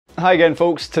Hi again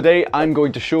folks, today I'm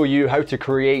going to show you how to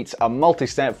create a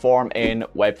multi-step form in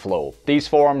Webflow. These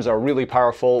forms are really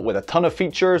powerful with a ton of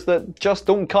features that just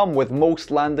don't come with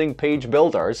most landing page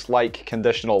builders, like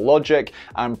conditional logic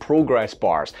and progress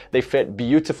bars. They fit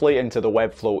beautifully into the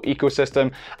Webflow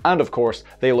ecosystem, and of course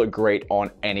they look great on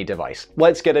any device.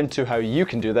 Let's get into how you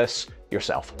can do this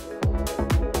yourself.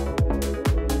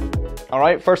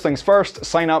 Alright, first things first,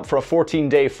 sign up for a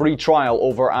 14-day free trial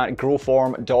over at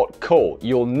growform.co.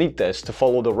 You'll need this to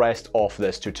follow the rest of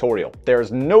this tutorial. There's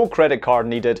no credit card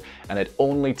needed and it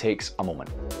only takes a moment.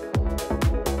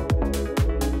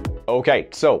 Okay,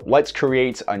 so let's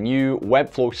create a new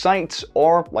Webflow site,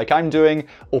 or like I'm doing,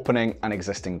 opening an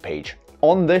existing page.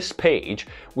 On this page,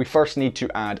 we first need to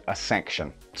add a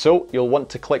section. So you'll want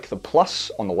to click the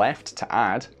plus on the left to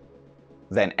add,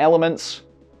 then elements,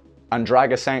 and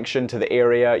drag a section to the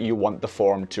area you want the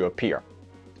form to appear.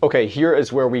 Okay, here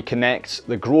is where we connect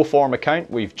the Growform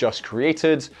account we've just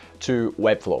created to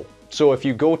Webflow. So if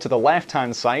you go to the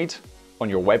left-hand side on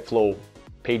your Webflow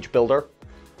page builder,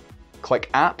 click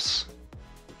Apps,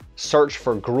 search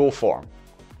for Growform.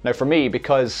 Now for me,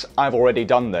 because I've already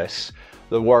done this,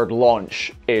 the word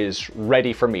launch is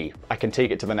ready for me. I can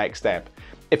take it to the next step.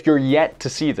 If you're yet to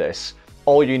see this,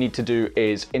 all you need to do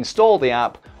is install the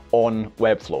app on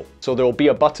Webflow. So there will be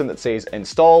a button that says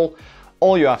install.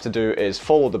 All you have to do is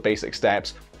follow the basic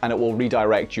steps and it will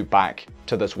redirect you back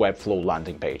to this Webflow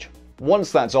landing page.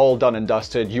 Once that's all done and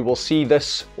dusted, you will see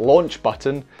this launch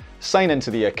button, sign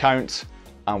into the account,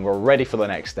 and we're ready for the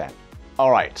next step.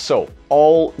 Alright, so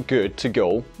all good to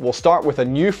go. We'll start with a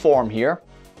new form here,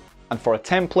 and for a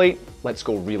template, let's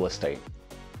go real estate.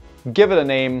 Give it a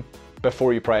name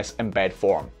before you press embed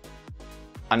form.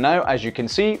 And now, as you can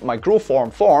see, my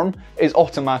Growform form is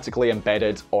automatically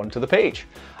embedded onto the page.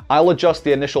 I'll adjust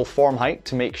the initial form height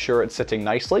to make sure it's sitting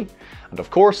nicely. And of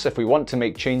course, if we want to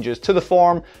make changes to the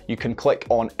form, you can click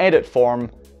on Edit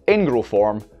Form in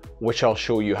Growform, which I'll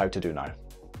show you how to do now.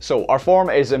 So our form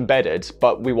is embedded,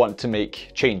 but we want to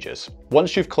make changes.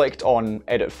 Once you've clicked on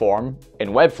Edit Form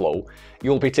in Webflow,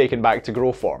 you'll be taken back to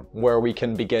Growform, where we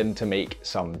can begin to make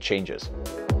some changes.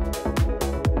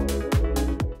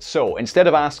 So instead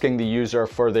of asking the user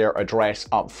for their address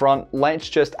up front, let's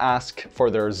just ask for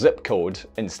their zip code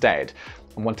instead.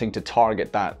 I'm wanting to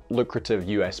target that lucrative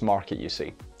US market you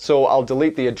see. So I'll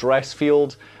delete the address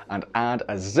field and add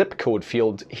a zip code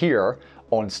field here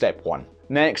on step 1.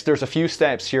 Next, there's a few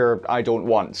steps here I don't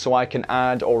want, so I can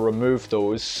add or remove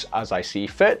those as I see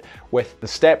fit with the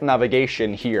step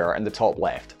navigation here in the top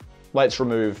left. Let's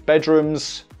remove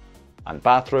bedrooms and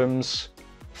bathrooms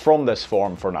from this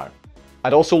form for now.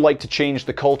 I'd also like to change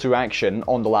the call to action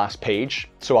on the last page,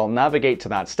 so I'll navigate to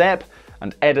that step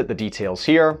and edit the details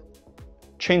here,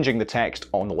 changing the text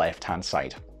on the left-hand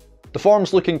side. The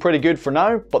form's looking pretty good for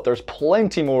now, but there's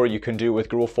plenty more you can do with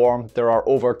Growform. There are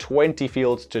over 20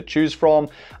 fields to choose from,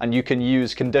 and you can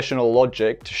use conditional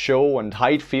logic to show and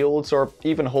hide fields or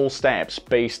even whole steps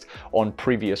based on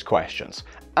previous questions.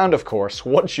 And of course,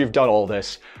 once you've done all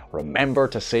this, remember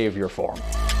to save your form.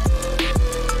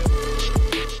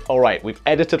 Alright, we've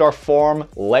edited our form.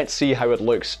 Let's see how it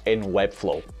looks in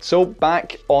Webflow. So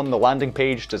back on the landing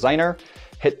page designer,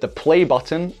 hit the play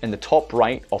button in the top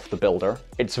right of the builder.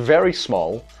 It's very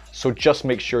small, so just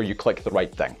make sure you click the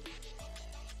right thing.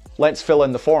 Let's fill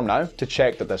in the form now to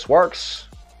check that this works.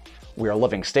 We are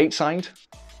living stateside,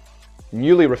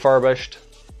 newly refurbished,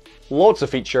 lots of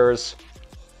features,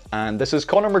 and this is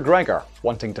Conor McGregor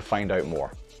wanting to find out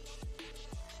more.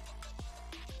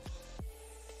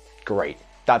 Great.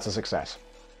 That's a success.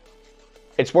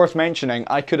 It's worth mentioning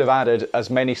I could have added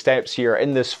as many steps here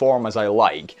in this form as I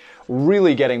like,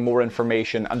 really getting more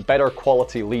information and better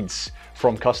quality leads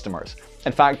from customers.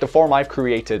 In fact, the form I've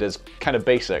created is kind of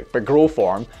basic, but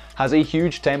Growform has a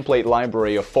huge template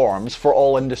library of forms for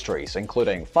all industries,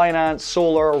 including finance,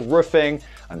 solar, roofing,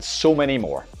 and so many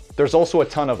more. There's also a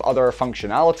ton of other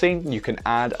functionality. You can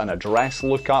add an address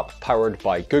lookup powered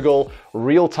by Google,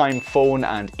 real-time phone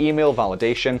and email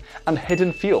validation, and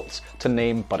hidden fields, to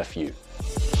name but a few.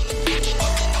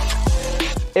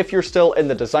 If you're still in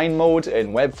the design mode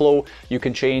in Webflow, you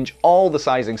can change all the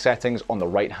sizing settings on the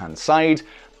right-hand side.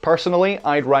 Personally,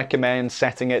 I'd recommend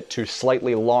setting it to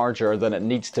slightly larger than it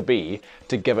needs to be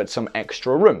to give it some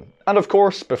extra room. And of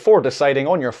course, before deciding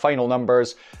on your final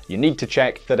numbers, you need to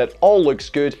check that it all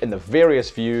looks good in the various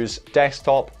views,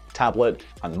 desktop, tablet,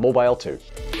 and mobile too.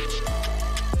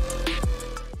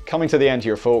 Coming to the end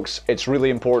here, folks, it's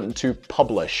really important to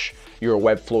publish your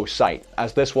Webflow site,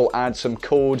 as this will add some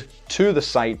code to the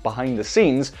site behind the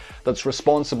scenes that's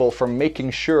responsible for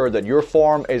making sure that your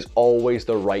form is always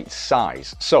the right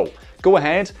size. So Go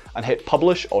ahead and hit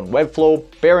publish on Webflow,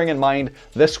 bearing in mind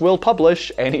this will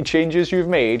publish any changes you've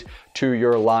made to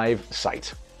your live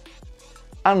site.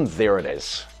 And there it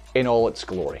is, in all its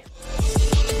glory.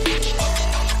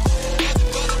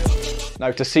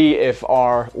 Now, to see if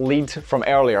our lead from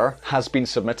earlier has been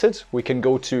submitted, we can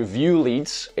go to View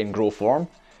Leads in Growform.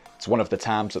 It's one of the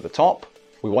tabs at the top.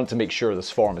 We want to make sure this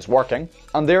form is working,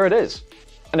 and there it is.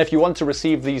 And if you want to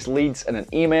receive these leads in an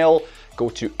email, go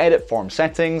to Edit Form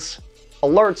Settings,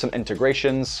 Alerts and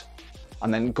Integrations,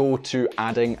 and then go to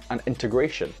Adding an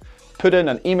Integration. Put in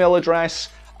an email address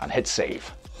and hit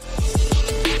Save.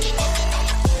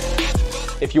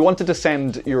 If you wanted to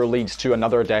send your leads to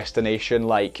another destination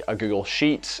like a Google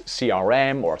Sheets,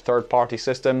 CRM, or a third-party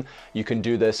system, you can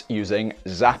do this using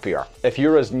Zapier. If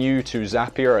you're as new to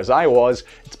Zapier as I was,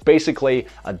 it's basically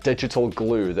a digital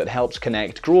glue that helps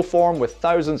connect Growform with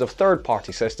thousands of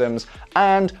third-party systems,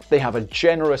 and they have a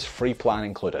generous free plan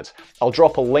included. I'll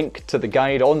drop a link to the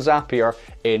guide on Zapier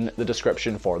in the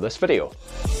description for this video.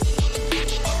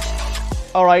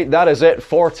 Alright, that is it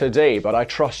for today, but I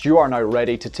trust you are now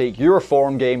ready to take your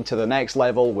form game to the next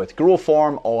level with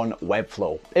Growform on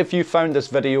Webflow. If you found this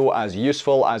video as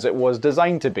useful as it was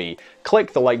designed to be,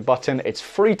 click the like button, it's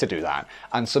free to do that,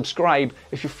 and subscribe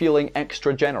if you're feeling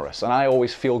extra generous, and I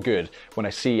always feel good when I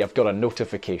see I've got a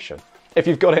notification. If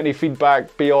you've got any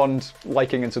feedback beyond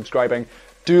liking and subscribing,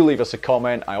 do leave us a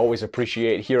comment. I always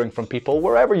appreciate hearing from people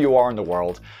wherever you are in the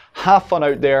world. Have fun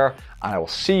out there, and I will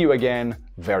see you again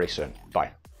very soon.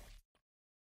 Bye.